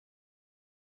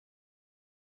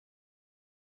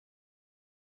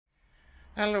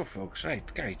Hello folks, right,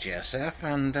 Gary JSF,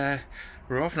 and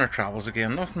we're off on our travels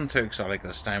again. Nothing too exotic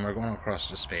this time. We're going across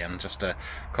to Spain, just to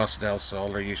Costa del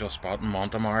Sol, our usual spot in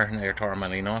Montemar near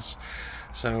Torremolinos.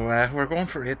 So we're going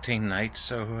for 18 nights,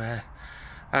 so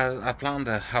I plan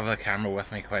to have the camera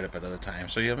with me quite a bit of the time,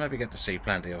 so you'll maybe get to see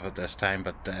plenty of it this time,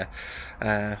 but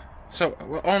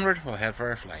so onward, we'll head for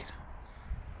our flight.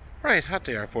 Right, at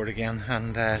the airport again,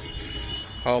 and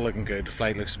all looking good. The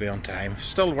flight looks to be on time.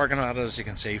 Still working at it, as you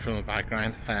can see from the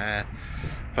background,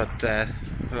 but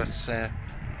it's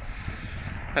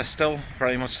still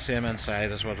very much the same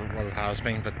inside as what it has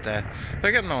been, but they're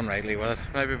getting on rightly with it.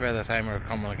 Maybe by the time we're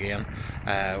coming again,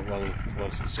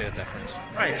 we'll see a difference.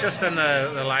 Right, just in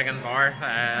the lagging bar,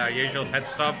 our usual pit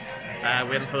stop,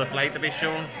 waiting for the flight to be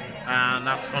shown, and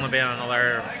that's going to be in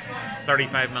another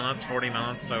 35 minutes, 40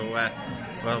 minutes, so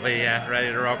we'll be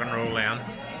ready to rock and roll then.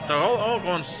 So all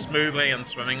going smoothly and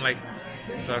swimmingly,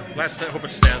 so let's hope it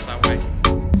stays that way.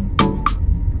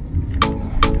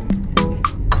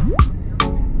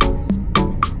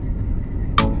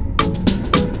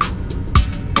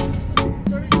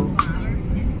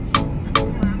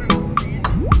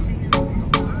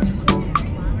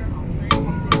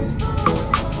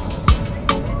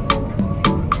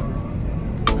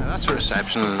 That's the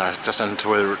reception, just in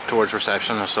towards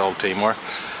reception of Sol Timor.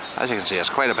 As you can see, it's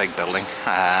quite a big building.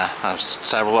 There's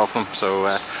several of them,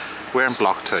 so we're in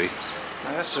block 2.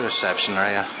 Now, this is the reception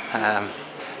area.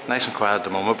 Nice and quiet at the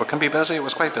moment, but can be busy. It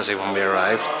was quite busy when we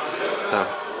arrived. So,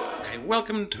 okay,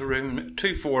 welcome to room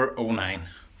 2409.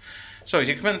 So as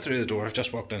you come in through the door, I've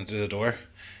just walked in through the door.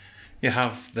 You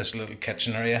have this little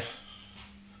kitchen area.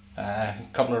 A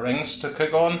couple of rings to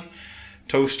cook on,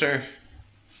 toaster,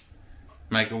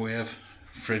 microwave,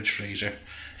 fridge, freezer.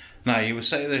 Now you would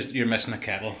say that you're missing a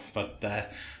kettle, but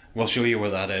we'll show you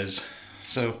where that is.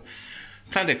 So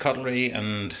plenty of cutlery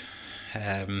and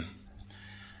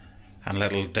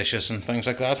little dishes and things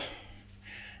like that.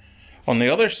 On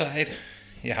the other side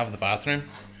you have the bathroom.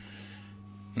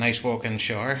 Nice walk-in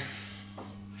shower.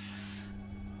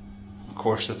 Of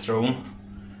course the throne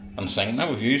and sink.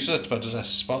 Now we've used it, but it's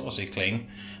spotlessly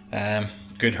clean.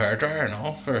 Good hairdryer and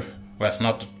all, for, well,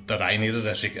 not that I needed,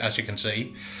 as you can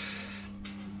see.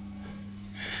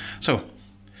 So,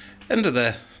 into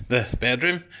the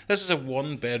bedroom. This is a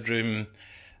 1-bedroom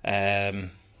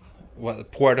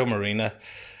Puerto Marina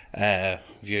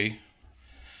view.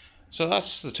 So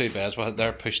that's the 2 beds, well,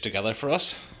 they're pushed together for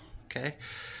us. Okay,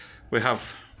 we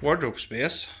have wardrobe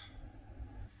space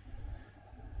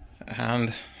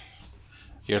and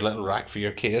your little rack for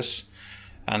your case,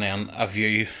 and then a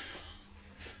view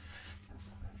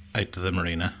out to the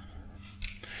marina.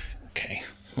 Okay,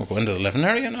 we'll go into the living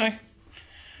area now.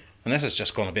 And this is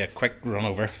just going to be a quick run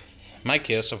over. My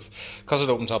case, because it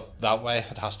opens up that way,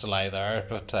 it has to lie there,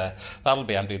 but that'll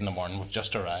be emptied in the morning. We've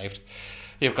just arrived.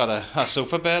 You've got a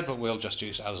sofa bed, but we'll just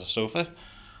use it as a sofa.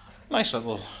 Nice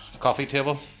little coffee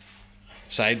table,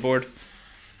 sideboard,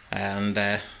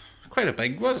 and quite a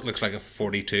big one. It looks like a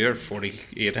 42 or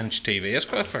 48 inch TV. It's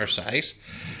quite a fair size.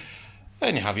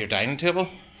 Then you have your dining table,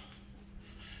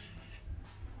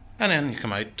 and then you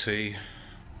come out to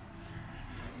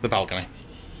the balcony.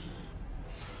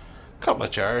 Couple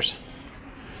of chairs,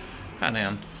 and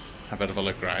then a bit of a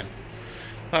look round.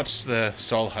 That's the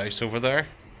Sol house over there.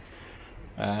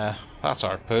 That's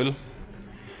our pool,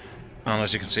 and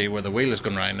as you can see where the wheel is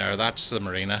going round there, that's the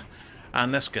marina,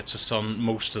 and this gets the sun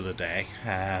most of the day.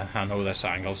 I know this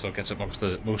angle, so it gets it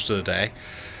most of the day.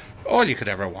 All you could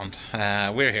ever want.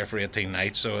 We're here for 18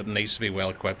 nights, so it needs to be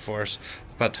well equipped for us,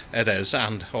 but it is,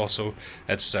 and also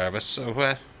it's service.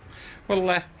 So we'll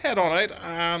head on out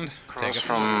and take it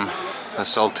from the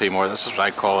Sol Timor. This is what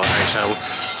I call a nice hill.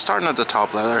 Starting at the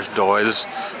top there's Doyle's,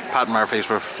 Pat Murphy's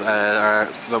that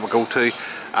we go to,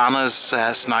 Anna's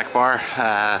snack bar.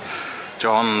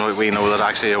 John, we know that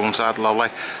actually owns that, lovely.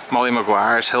 Molly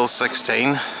Maguire's, Hill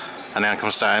 16, and then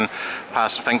comes down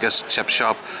past Finke's chip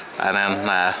shop, and then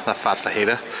the Fat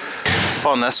Fajita.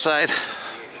 On this side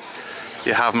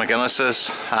you have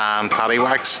McGuinness's and Paddy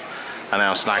Wax, and then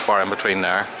a snack bar in between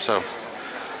there. So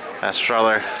that's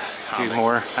rather a few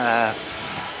more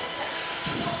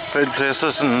food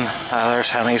places, and there's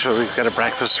Henny's where we've got a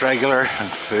breakfast regular,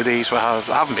 and Foodies. I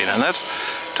haven't been in it.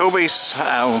 Toby's,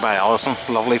 owned by Alison,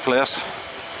 lovely place.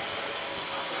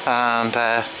 And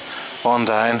on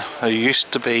down there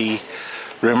used to be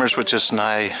Rumours, which is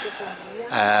now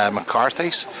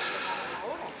McCarthy's,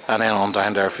 and then on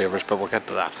down to our favourites, but we'll get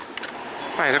to that.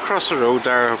 Right, across the road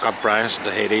there we've got Brown's and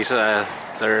Tahiti's.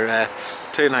 They're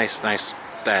 2 nice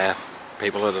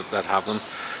people that have them.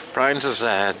 Brown's is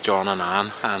John and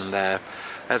Anne, and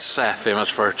It's famous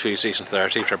for Tuesdays and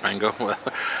Thursdays for bingo.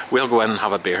 We'll go in and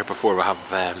have a beer before we have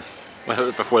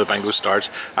before the bingo starts.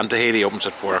 And Tahiti opens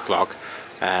at 4 o'clock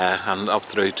and up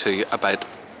through to about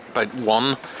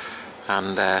 1.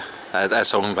 And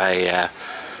it's owned by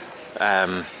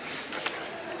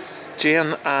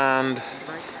Jane and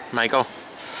Michael.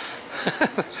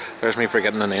 There's me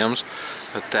forgetting the names,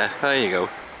 but there you go.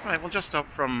 Right, well, just up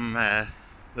from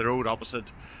the road opposite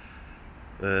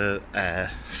the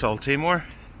Sol Timor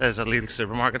is a little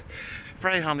supermarket,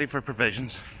 very handy for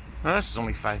provisions. Now this is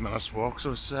only 5 minutes walk,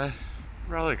 so it's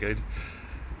rather good,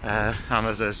 and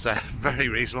it is very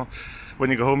reasonable. When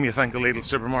you go home you think a little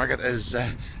supermarket is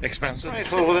expensive.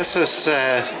 Right, well, this is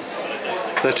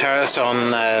the terrace on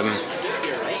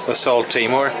the Sol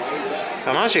Timor,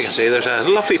 and as you can see there's a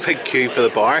lovely big queue for the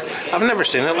bar. I've never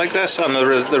seen it like this, and the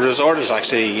resort is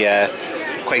actually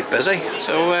quite busy,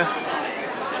 so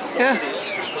yeah,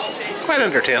 quite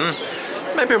entertaining.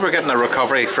 Maybe we're getting a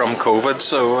recovery from COVID,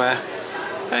 so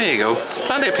there you go,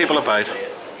 plenty of people about.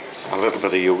 A little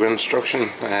bit of yoga instruction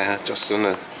just in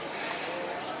the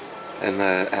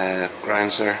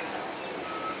grounds there.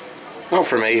 Not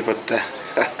for me, but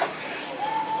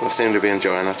they seem to be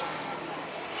enjoying it.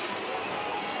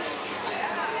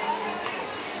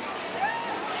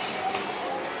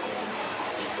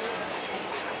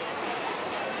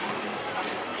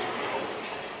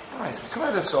 Right, come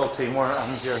out of Sol Timor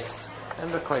and you're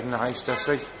in the quite nice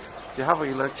district. You have a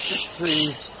wee look just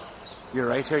to your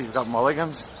right here, you've got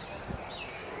Mulligan's.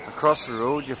 Across the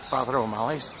road you've Father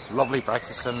O'Malley's, lovely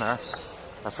breakfast in there.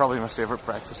 Probably my favourite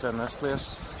breakfast in this place.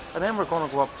 And then we're going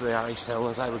to go up to the Irish Hill,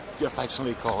 as I would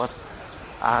affectionately call it,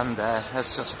 and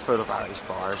it's just full of Irish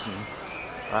bars,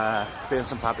 and being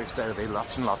St Patrick's Day, there'll be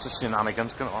lots and lots of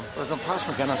shenanigans going on. We're going past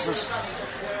McGuinness's.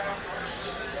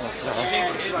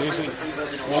 There's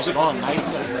music on at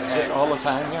night all the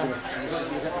time here.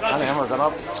 And then we're going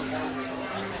up.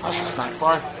 That's a snack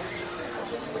bar.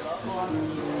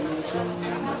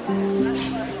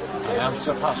 And then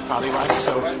still past Paddywax,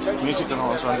 so music going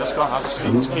on, so I'm just going to have to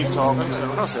students keep talking. So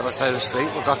across the other side of the street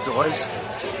we've got Doyle's,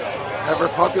 ever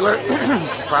popular,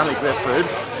 apparently great food.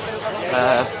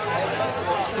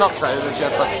 Not tried it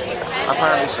yet, but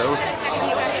apparently so.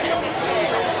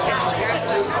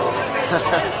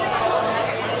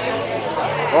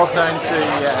 Walk down to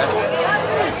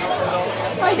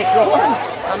where you going?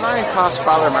 And now past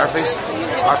Father Murphy's,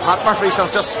 or Pat Murphy's.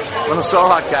 I'm just, when I saw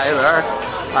that guy there,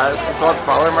 I thought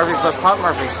Father Murphy's, but Pat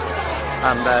Murphy's,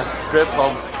 and great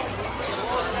pub.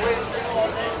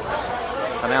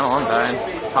 And then on down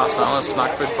past Anna's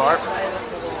snack food bar.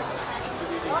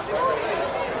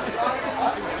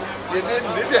 You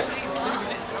didn't, did you?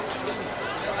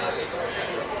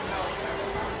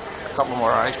 A couple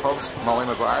more Irish pubs, Molly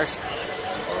Maguire's.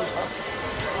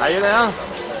 How you doing?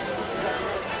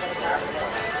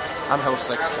 And Hill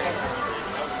 16.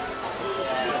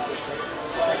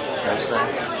 There's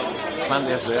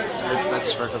plenty of good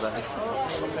bits for today.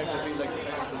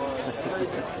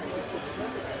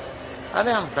 And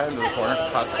then down to the corner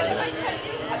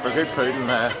for good food and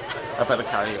a bit of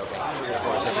karaoke.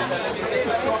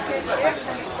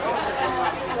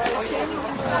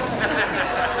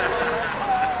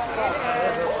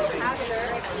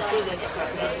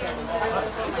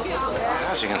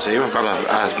 As you can see, we've got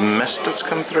a mist that's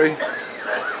come through.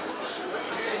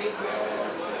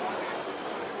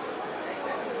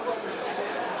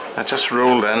 It just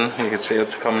rolled in, you can see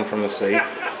it coming from the sea.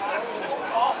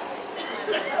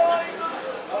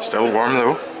 Still warm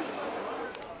though.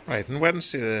 Right, on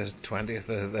Wednesday the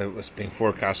 20th, there was been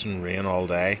forecasting rain all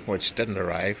day, which didn't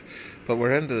arrive. But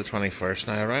we're into the 21st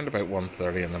now, around about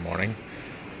 1:30 in the morning,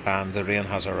 and the rain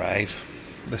has arrived.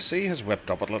 The sea has whipped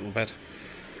up a little bit,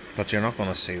 but you're not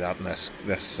going to see that in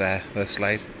this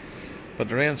light. But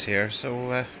the rain's here,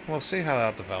 so we'll see how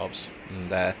that develops. And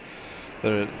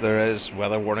there is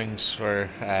weather warnings for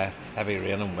heavy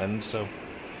rain and wind, so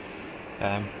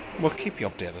we'll keep you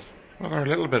updated. Well, our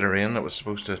little bit of rain that was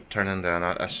supposed to turn into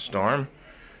a storm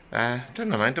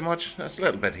didn't amount to much. It's a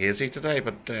little bit hazy today,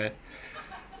 but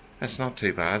it's not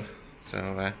too bad.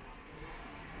 So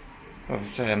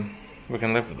we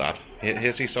can live with that.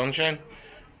 Hazy sunshine,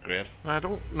 great. I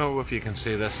don't know if you can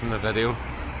see this in the video.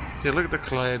 If you look at the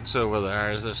clouds over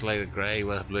there, there's like a grey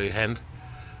with a blue hint.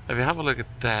 If you have a look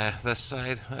at this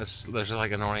side, there's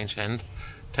like an orange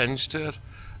tinge to it,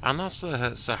 and that's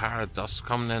the Sahara dust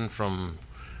coming in from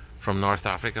North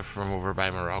Africa, from over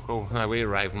by Morocco. Now, we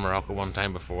arrived in Morocco one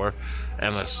time before,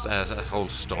 and it's a whole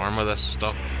storm of this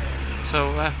stuff.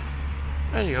 So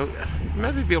there you go.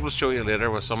 Maybe be able to show you later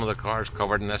with some of the cars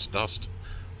covered in this dust.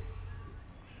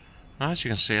 As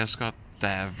you can see, it's got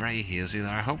very hazy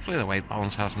there. Hopefully the white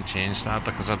balance hasn't changed that,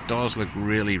 because it does look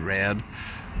really red,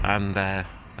 and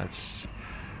it's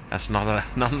not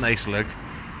a nice look.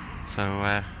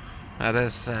 So it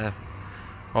is.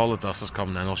 All the dust is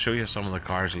coming in. I'll show you some of the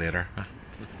cars later.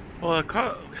 Well,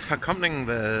 accompanying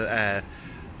the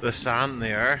sand in the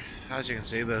air, as you can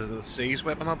see, the sea's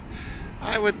whipping up.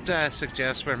 I would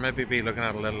suggest we're maybe be looking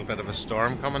at a little bit of a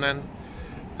storm coming in.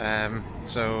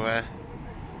 So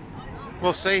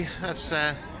we'll see.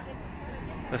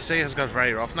 The sea has got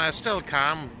very rough. Now it's still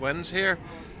calm winds here,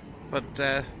 but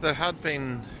there had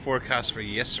been forecasts for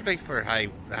yesterday for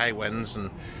high winds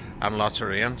and lots of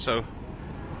rain. So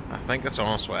I think it's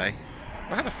on its way.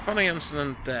 We had a funny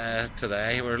incident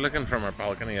today. We were looking from our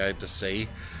balcony out to sea,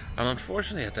 and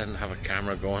unfortunately I didn't have a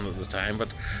camera going at the time, but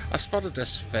I spotted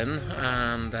this fin,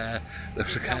 and there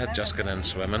was a guy had just got in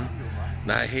swimming.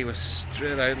 Now he was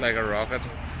straight out like a rocket,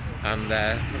 and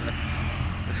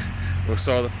we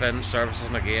saw the fin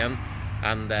surfacing again,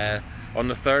 and on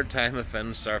the third time the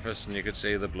fin surfaced and you could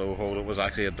see the blowhole, it was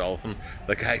actually a dolphin.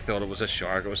 The guy thought it was a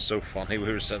shark. It was so funny.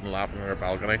 We were sitting laughing on our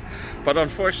balcony, but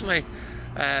unfortunately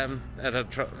it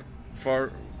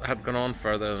had gone on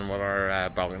further than what our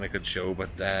balcony could show, but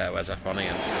it was a funny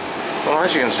incident. Well,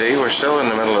 as you can see, we're still in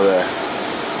the middle of the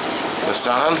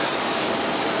sand,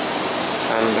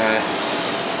 and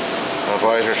the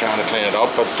boys are trying to clean it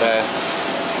up, but I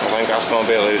think that's going to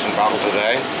be a losing battle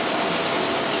today.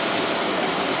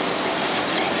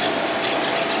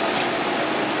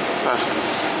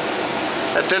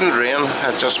 It didn't rain,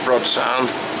 it just brought sand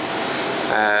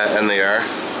in the air,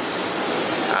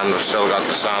 and we've still got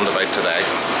the sand about today.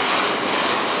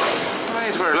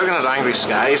 Right, we're looking at angry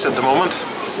skies at the moment.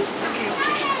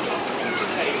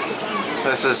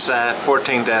 This is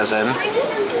 14 days in,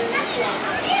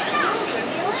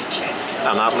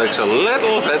 and that looks a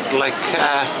little bit like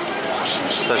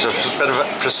there's a bit of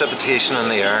precipitation in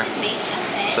the air.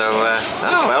 So,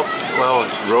 oh well, we'll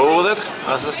roll with it,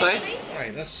 as they say.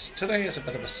 Right, today is a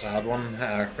bit of a sad one.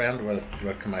 Our friend will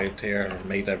come out here and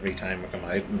meet every time we come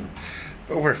out, and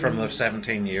over from the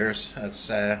 17 years. It's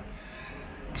a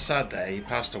sad day. He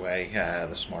passed away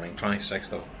this morning,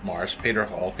 26th of March.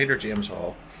 Peter James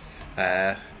Hall.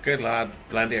 Good lad,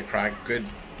 plenty of crack, good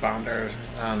bander,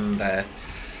 and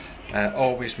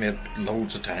always made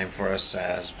loads of time for us.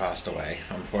 Has passed away.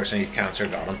 Unfortunately, cancer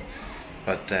got him,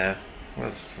 but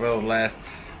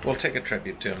we'll take a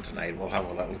tribute to him tonight. We'll have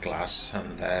a little glass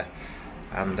and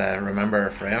remember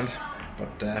our friend.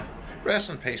 But rest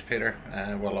in peace, Peter.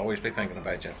 We'll always be thinking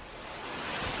about you.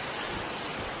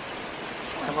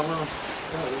 Well,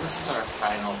 this is our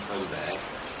final full day.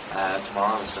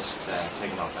 Tomorrow is just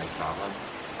taken up by travelling,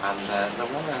 and the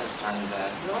weather has turned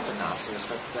rather nasty. It's a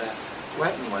bit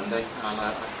wet and windy, and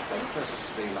I think this is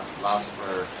to be last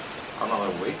for another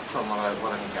week from what I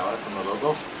can gather from the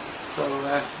locals. So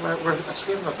we're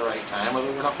escaping at the right time,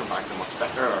 although we're not going back to much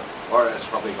better, or it's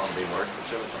probably going to be worse, but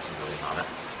sure, it doesn't really matter.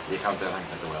 You can't do anything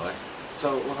about the weather.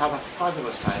 So we've had a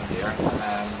fabulous time here.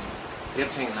 18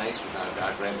 nights, we've had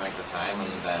a great length of time, and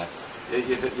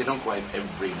you don't go out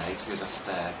every night. You just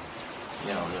take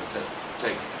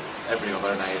every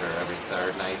other night or every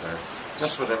third night, or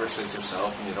just whatever suits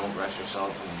yourself, and you don't rush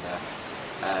yourself, and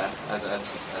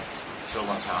it's so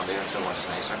much handier and so much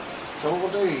nicer. So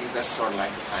we'll do this sort of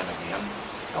length of time again.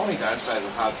 The only downside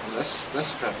we've had from this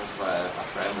trip is a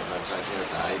friend that lives out here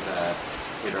died,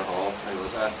 Peter Hall, who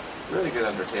was a really good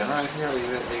entertainer out here.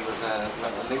 He was a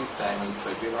Neil Diamond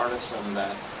tribute artist, and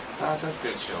did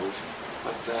good shows.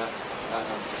 But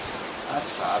that's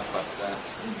sad, but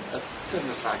it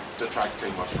didn't detract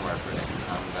too much from our break.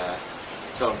 And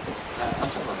so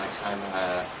until the next time,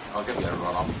 I'll give you a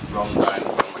rundown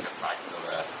when we get back to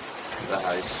the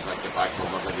house, like get back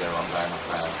home. I'll give you a rundown of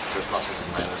the pluses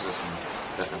and minuses and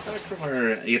different bits. From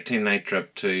our 18-night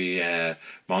trip to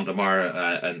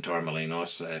Montemar and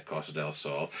Torremolinos, Costa del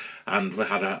Sol, and we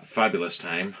had a fabulous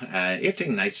time.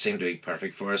 18 nights seemed to be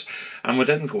perfect for us, and we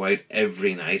didn't go out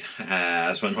every night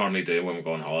as we normally do when we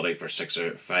go on holiday for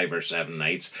 5 or 7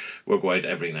 nights. We'll go out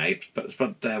every night, but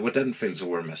we didn't feel so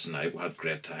we're missing out. We had a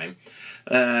great time.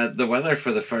 The weather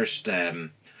for the first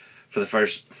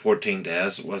 14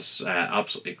 days was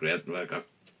absolutely great. We got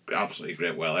absolutely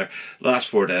great weather. The last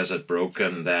 4 days it broke,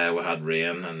 and we had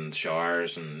rain and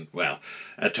showers, and well,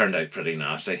 it turned out pretty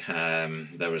nasty.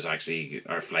 There was actually,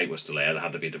 our flight was delayed, it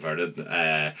had to be diverted.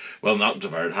 Well, not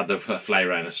diverted, had to fly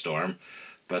around a storm,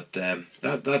 but that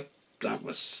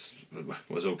was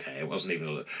okay. It wasn't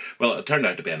even well, it turned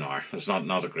out to be an hour. It's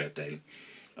not a great deal.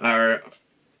 Our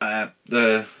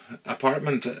The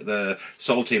apartment, the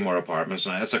Sol Timor Apartments,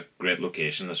 now it's a great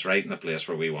location. It's right in the place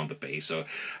where we want to be. So,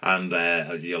 and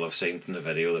you'll have seen in the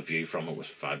video the view from it was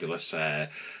fabulous. Now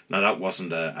that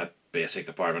wasn't a basic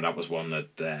apartment. That was one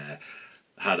that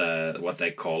had a what they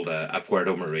called a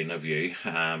Puerto Marina view,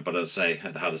 but I'd say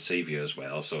it had a sea view as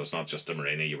well. So it's not just the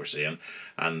marina you were seeing,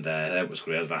 and it was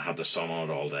great. And I had the sun on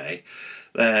it all day.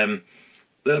 The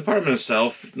apartment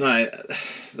itself, now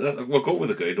we'll go with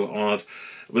the good on it.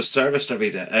 It was serviced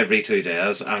every 2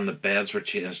 days, and the beds were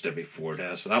changed every 4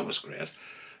 days, so that was great.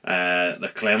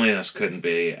 The cleanliness couldn't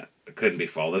be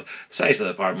faulted. The size of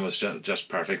the apartment was just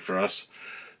perfect for us.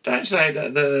 Downside,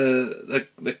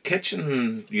 the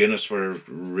kitchen units were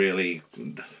really,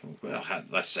 well,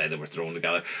 let's say they were thrown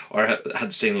together or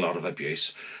had seen a lot of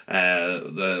abuse. One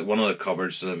of the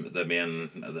cupboards,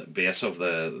 the base of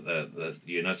the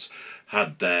units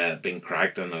had been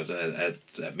cracked, and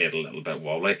it made it a little bit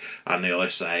wobbly. And the other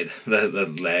side,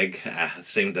 the leg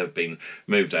seemed to have been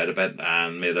moved out a bit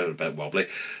and made it a bit wobbly.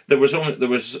 There was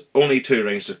only 2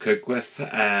 rings to cook with,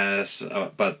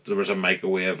 but there was a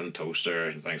microwave and toaster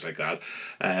and things like that.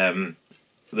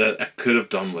 That I could have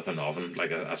done with an oven,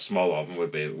 like a small oven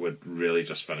would really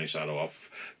just finish that off.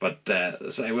 But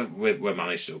we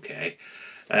managed okay.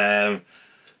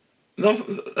 No,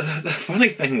 the funny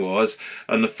thing was,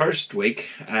 in the first week,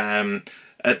 we went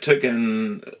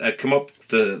on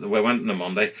the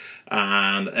Monday,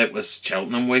 and it was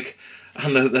Cheltenham week,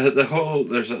 and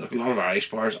there's a lot of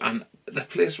Irish bars, and the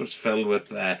place was filled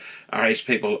with Irish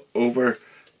people over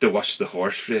to watch the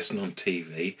horse racing on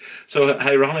TV. So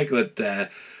ironic that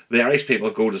the Irish people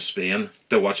go to Spain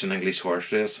to watch an English horse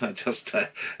race.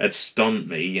 It stunned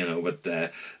me, you know, but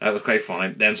it was quite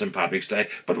funny. Then St Patrick's Day,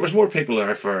 but there was more people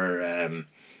there for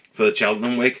the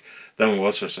Cheltenham week than it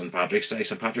was for St Patrick's Day.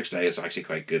 St Patrick's Day is actually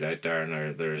quite good out there,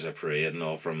 and there's a parade and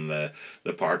all from the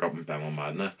park up in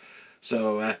Benalmadena.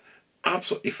 So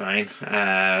absolutely fine.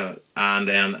 And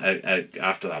then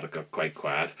after that it got quite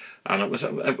quiet, and it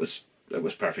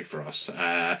was perfect for us.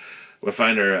 We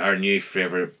found our new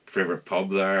favourite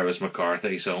pub there. It was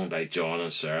McCarthy's, owned by John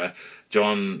and Sarah.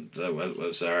 John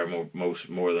was there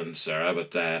more than Sarah,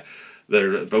 but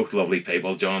they're both lovely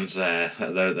people. John's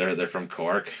they're from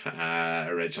Cork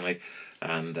originally,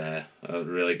 and a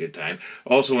really good time.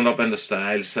 Also went up into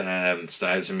Styles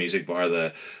and Music Bar.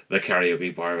 The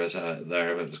karaoke bar was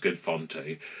there. It was good fun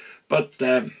too. But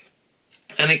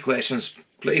any questions,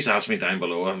 please ask me down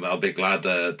below, and I'll be glad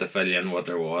to fill you in what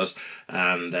there was.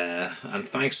 And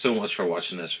thanks so much for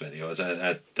watching this video.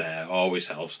 It always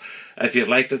helps. If you've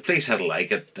liked it, please hit a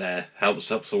like. It helps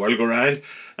the world go round.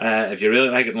 If you really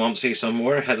like it and want to see some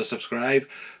more, hit a subscribe.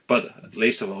 But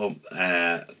least of all,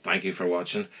 thank you for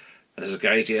watching. This is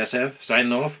Gary GSF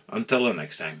signing off. Until the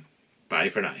next time. Bye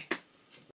for now.